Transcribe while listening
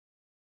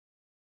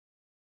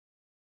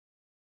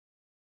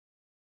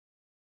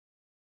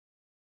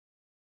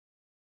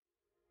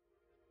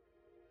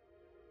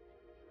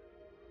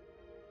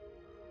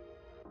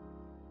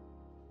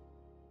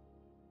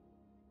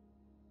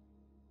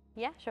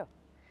Yeah, sure.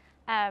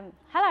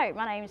 Hello,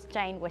 my name's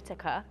Jane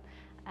Whitaker.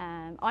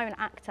 I'm an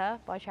actor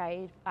by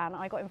trade, and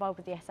I got involved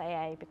with the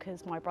SAA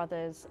because my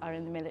brothers are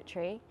in the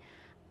military.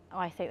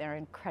 I think they're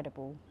an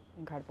incredible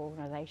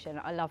organisation.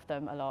 I love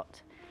them a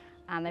lot,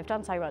 and they've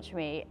done so much for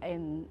me,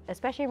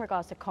 especially in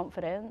regards to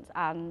confidence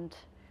and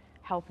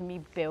helping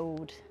me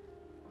build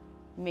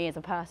me as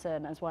a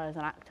person as well as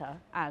an actor,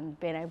 and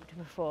being able to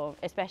perform,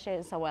 especially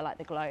in somewhere like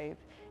the Globe,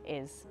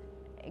 is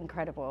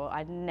incredible.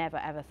 I never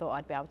ever thought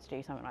I'd be able to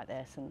do something like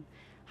this, and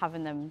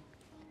having them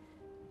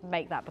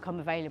make that become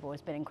available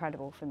has been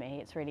incredible for me.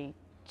 It's really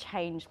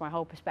changed my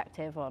whole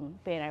perspective on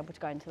being able to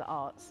go into the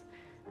arts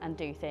and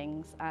do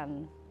things,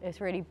 and it's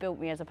really built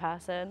me as a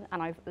person,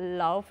 and I've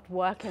loved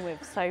working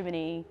with so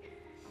many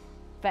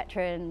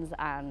veterans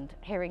and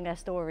hearing their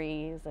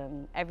stories,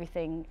 and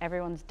everything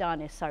everyone's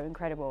done is so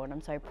incredible, and I'm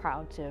so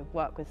proud to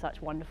work with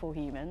such wonderful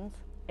humans.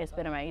 It's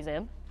been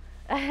amazing.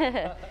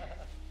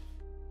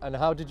 And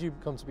how did you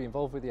come to be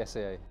involved with the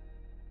SAA?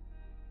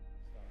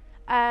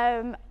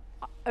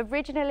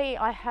 Originally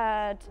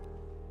I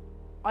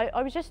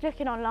was just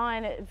looking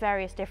online at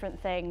various different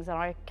things, and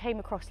I came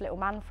across Little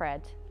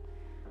Manfred,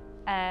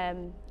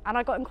 and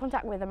I got in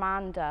contact with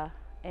Amanda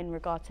in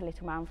regard to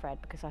Little Manfred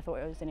because I thought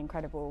it was an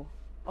incredible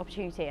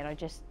opportunity, and I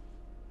just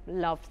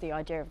loved the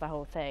idea of the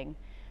whole thing.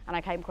 And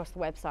I came across the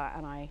website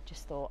and I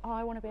just thought, oh,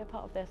 I want to be a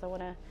part of this, I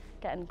want to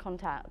get in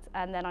contact.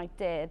 And then I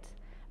did.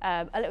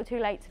 A little too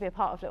late to be a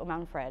part of Little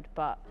Manfred,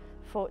 but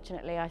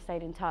fortunately I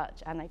stayed in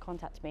touch and they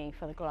contacted me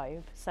for the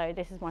Globe. So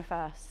this is my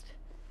first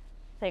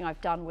thing I've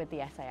done with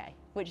the SAA,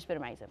 which has been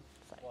amazing.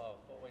 So. Wow,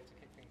 what a way to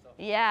kick things off.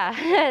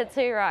 Yeah,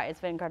 too right, it's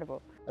been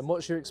incredible. And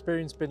what's your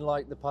experience been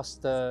like the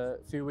past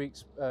few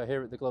weeks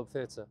here at the Globe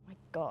Theatre? My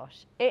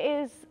gosh,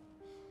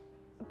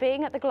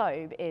 being at the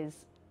Globe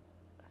is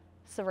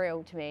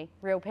surreal to me,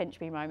 real pinch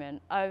me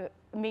moment.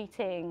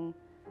 Meeting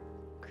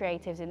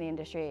creatives in the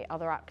industry,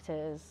 other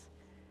actors,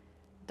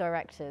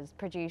 directors,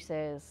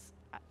 producers,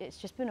 it's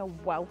just been a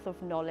wealth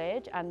of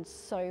knowledge and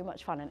so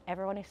much fun, and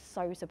everyone is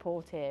so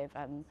supportive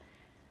and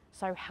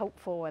so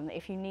helpful, and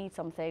if you need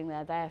something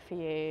they're there for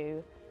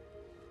you,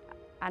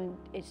 and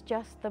it's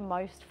just the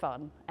most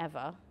fun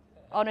ever.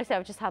 Honestly,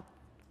 I've just had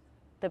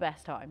the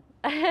best time.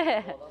 Well,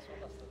 that's what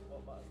matters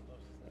the most,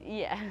 isn't it?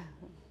 Yeah.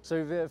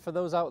 So for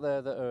those out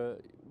there that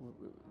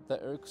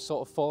are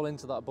sort of fall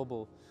into that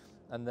bubble,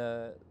 and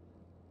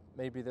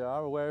maybe they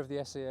are aware of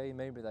the SAA,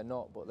 maybe they're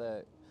not, but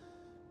they're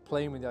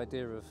playing with the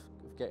idea of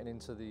getting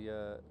into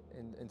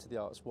the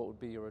arts, what would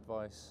be your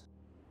advice?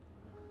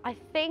 I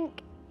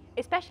think,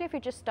 especially if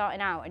you're just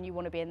starting out and you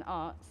want to be in the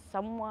arts,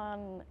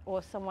 someone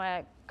or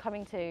somewhere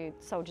coming to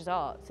Soldiers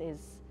Arts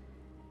is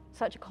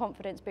such a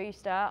confidence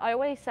booster. I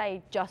always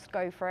say just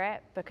go for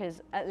it,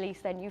 because at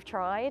least then you've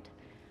tried,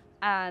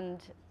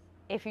 and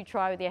if you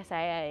try with the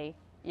SAA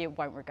you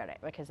won't regret it,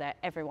 because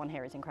everyone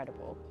here is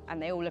incredible and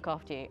they all look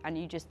after you, and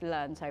you just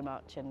learn so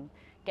much and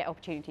get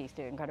opportunities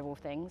to do incredible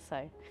things,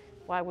 so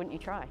why wouldn't you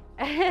try?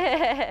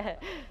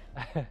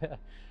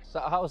 So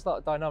how's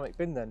that dynamic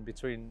been then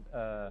between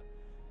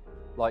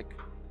like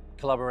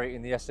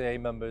collaborating the SAA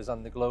members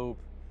and the Globe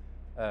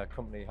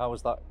company? How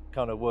has that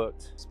kind of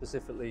worked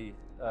specifically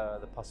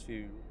the past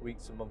few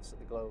weeks and months at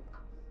the Globe?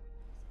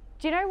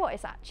 Do you know what,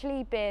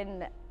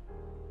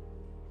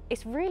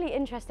 it's really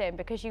interesting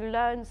because you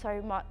learn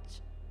so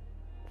much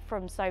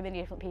from so many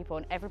different people,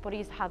 and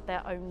everybody's had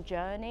their own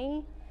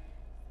journey,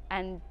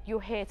 and you're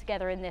here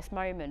together in this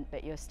moment,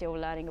 but you're still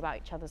learning about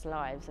each other's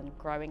lives and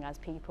growing as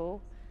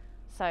people.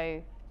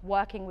 So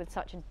working with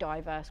such a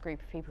diverse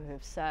group of people who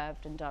have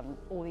served and done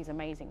all these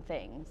amazing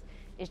things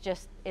is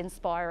just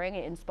inspiring.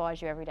 It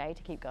inspires you every day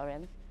to keep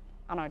going,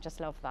 and I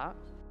just love that.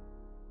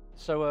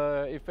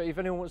 So if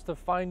anyone wants to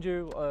find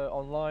you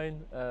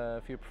online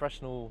for your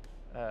professional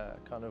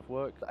kind of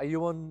work, are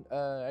you on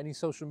any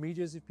social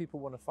medias if people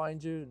want to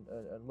find you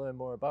and learn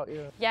more about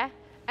you? Yeah,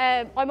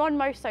 I'm on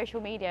most social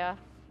media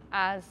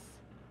as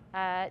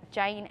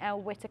Jane L.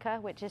 Whitaker,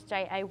 which is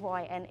Jayne,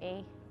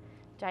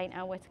 Jane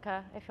L.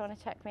 Whitaker. If you want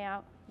to check me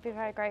out, I'd be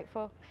very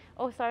grateful.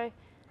 Also,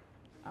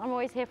 I'm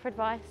always here for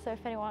advice, so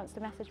if anyone wants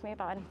to message me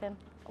about anything,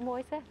 I'm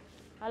always here.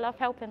 I love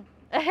helping.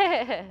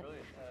 Brilliant.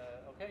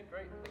 Okay,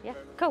 great. Thank you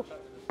very much cool. for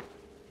chatting with us.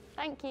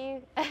 Thank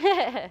you.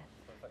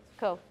 Perfect.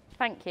 Cool,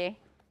 thank you.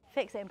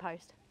 Fix it in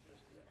post.